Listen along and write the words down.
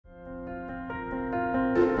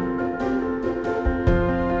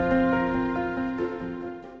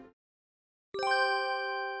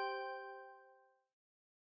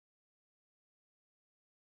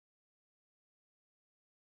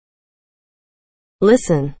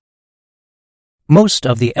Listen. Most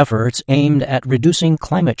of the efforts aimed at reducing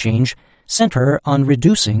climate change center on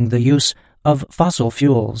reducing the use of fossil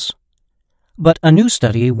fuels. But a new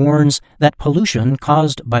study warns that pollution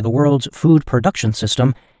caused by the world's food production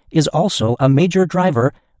system is also a major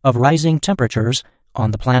driver of rising temperatures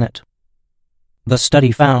on the planet. The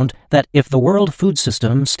study found that if the world food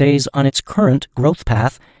system stays on its current growth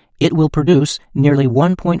path, it will produce nearly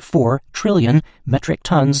 1.4 trillion metric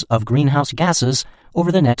tons of greenhouse gases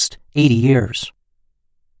over the next 80 years.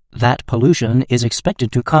 That pollution is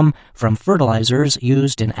expected to come from fertilizers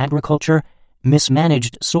used in agriculture,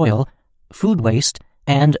 mismanaged soil, food waste,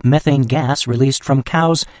 and methane gas released from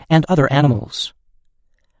cows and other animals.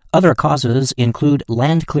 Other causes include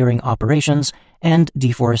land clearing operations and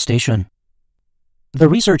deforestation. The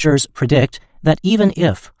researchers predict that even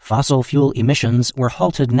if fossil fuel emissions were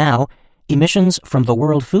halted now, emissions from the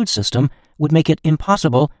world food system would make it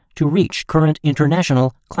impossible to reach current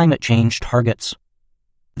international climate change targets.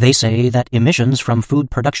 They say that emissions from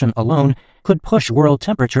food production alone could push world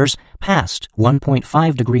temperatures past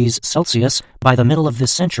 1.5 degrees Celsius by the middle of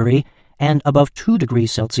this century and above 2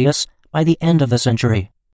 degrees Celsius by the end of the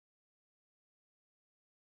century.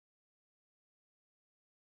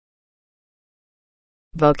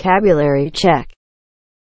 Vocabulary check.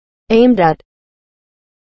 Aimed at.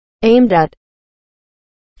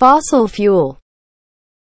 Fossil fuel.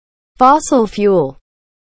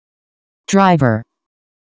 Driver.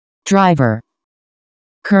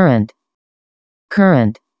 Current.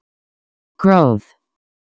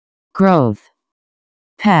 Growth.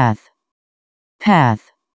 Path.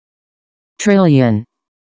 Trillion.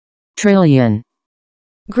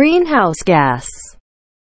 Greenhouse gas.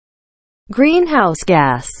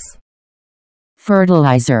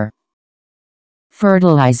 Fertilizer.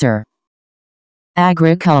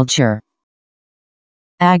 Agriculture.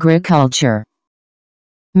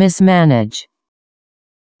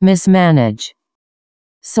 Mismanage.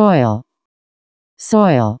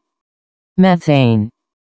 Soil. Methane.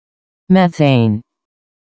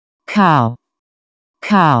 Cow.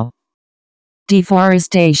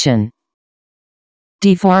 Deforestation.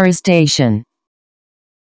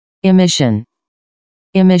 Emission.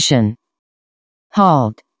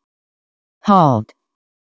 Halt.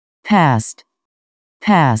 Past.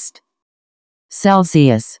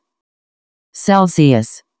 Celsius.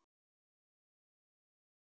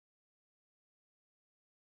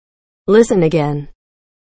 Listen again.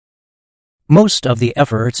 Most of the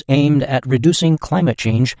efforts aimed at reducing climate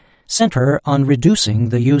change center on reducing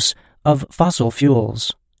the use of fossil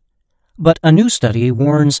fuels. But a new study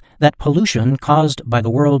warns that pollution caused by the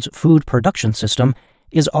world's food production system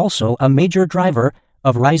is also a major driver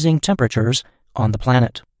of rising temperatures on the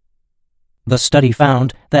planet. The study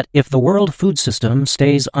found that if the world food system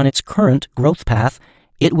stays on its current growth path,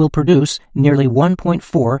 it will produce nearly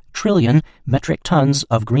 1.4 trillion metric tons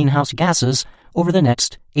of greenhouse gases over the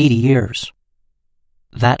next 80 years.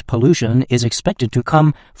 That pollution is expected to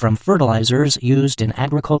come from fertilizers used in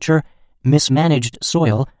agriculture, mismanaged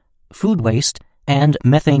soil, food waste, and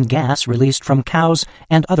methane gas released from cows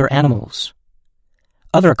and other animals.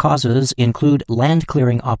 Other causes include land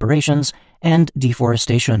clearing operations and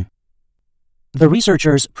deforestation. The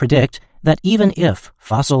researchers predict that even if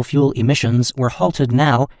fossil fuel emissions were halted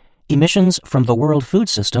now, emissions from the world food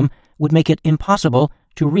system would make it impossible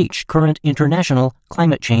to reach current international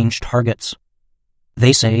climate change targets.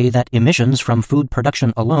 They say that emissions from food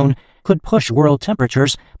production alone could push world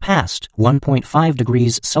temperatures past 1.5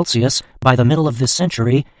 degrees Celsius by the middle of this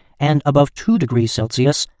century and above 2 degrees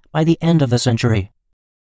Celsius by the end of the century.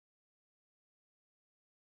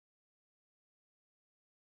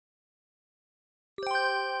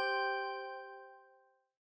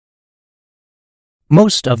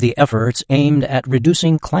 Most of the efforts aimed at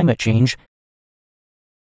reducing climate change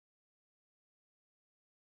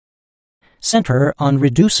center on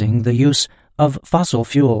reducing the use of fossil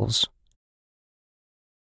fuels.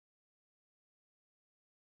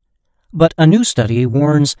 But a new study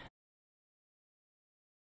warns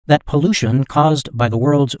that pollution caused by the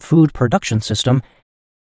world's food production system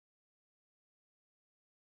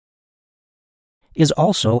is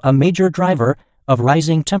also a major driver of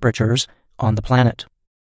rising temperatures on the planet.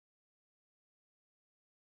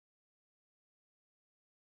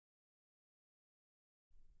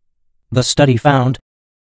 The study found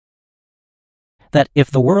that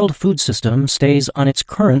if the world food system stays on its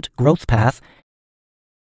current growth path,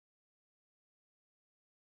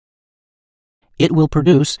 it will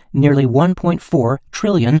produce nearly 1.4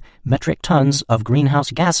 trillion metric tons of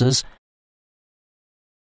greenhouse gases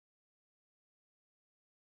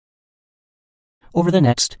over the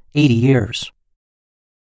next 80 years.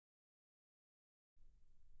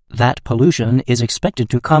 That pollution is expected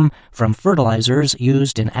to come from fertilizers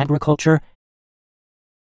used in agriculture,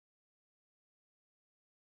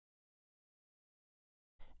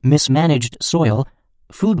 mismanaged soil,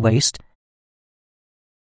 food waste,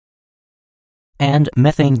 and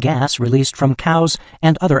methane gas released from cows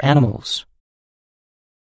and other animals.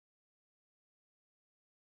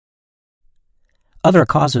 Other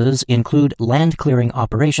causes include land clearing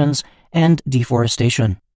operations and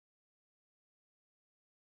deforestation.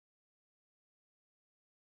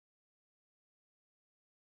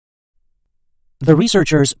 The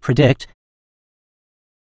researchers predict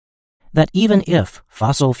that even if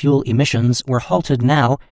fossil fuel emissions were halted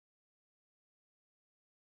now,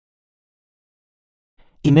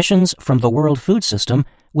 emissions from the world food system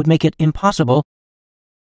would make it impossible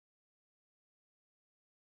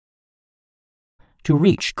to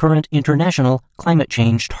reach current international climate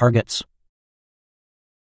change targets.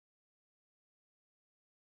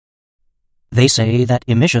 They say that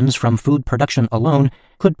emissions from food production alone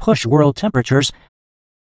could push world temperatures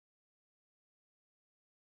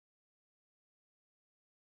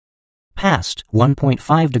past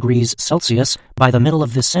 1.5 degrees Celsius by the middle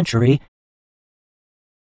of this century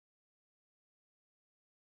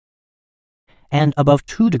and above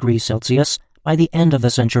 2 degrees Celsius by the end of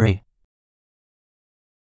the century.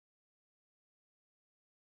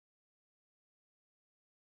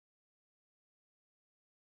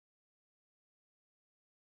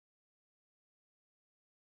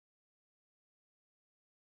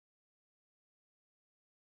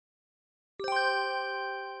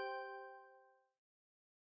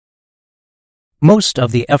 Most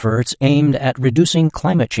of the efforts aimed at reducing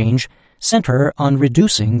climate change center on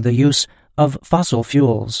reducing the use of fossil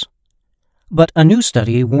fuels. But a new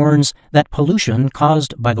study warns that pollution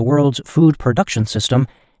caused by the world's food production system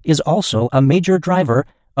is also a major driver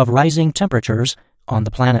of rising temperatures on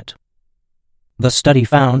the planet. The study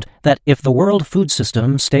found that if the world food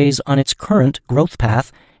system stays on its current growth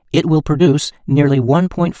path, it will produce nearly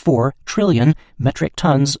 1.4 trillion metric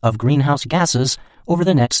tons of greenhouse gases over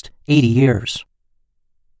the next 80 years.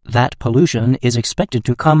 That pollution is expected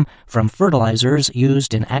to come from fertilizers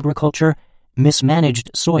used in agriculture, mismanaged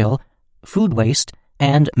soil, food waste,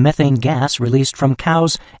 and methane gas released from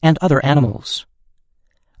cows and other animals.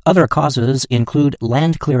 Other causes include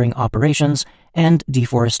land clearing operations and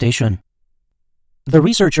deforestation. The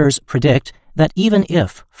researchers predict that even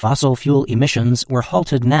if fossil fuel emissions were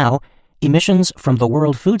halted now, emissions from the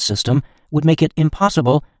world food system would make it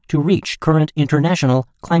impossible to reach current international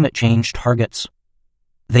climate change targets.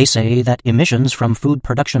 They say that emissions from food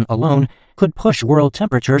production alone could push world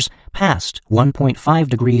temperatures past 1.5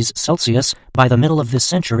 degrees Celsius by the middle of this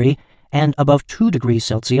century and above 2 degrees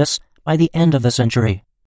Celsius by the end of the century.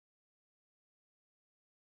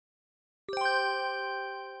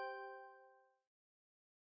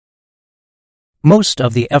 Most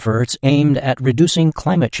of the efforts aimed at reducing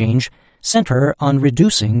climate change center on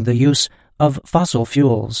reducing the use of fossil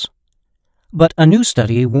fuels. But a new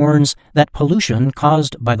study warns that pollution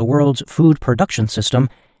caused by the world's food production system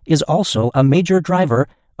is also a major driver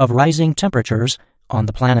of rising temperatures on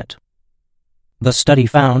the planet. The study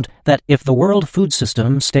found that if the world food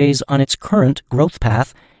system stays on its current growth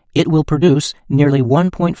path, it will produce nearly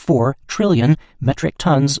 1.4 trillion metric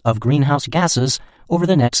tons of greenhouse gases over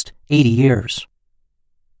the next 80 years.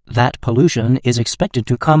 That pollution is expected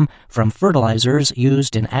to come from fertilizers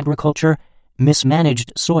used in agriculture,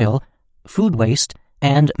 mismanaged soil, food waste,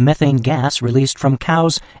 and methane gas released from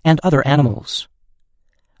cows and other animals.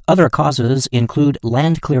 Other causes include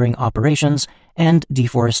land clearing operations and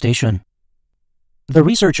deforestation. The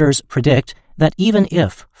researchers predict that even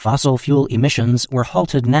if fossil fuel emissions were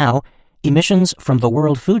halted now, emissions from the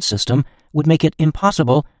world food system would make it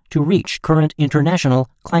impossible to reach current international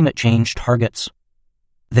climate change targets.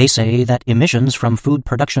 They say that emissions from food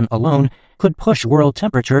production alone could push world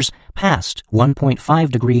temperatures past 1.5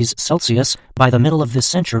 degrees Celsius by the middle of this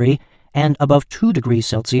century and above 2 degrees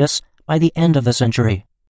Celsius by the end of the century.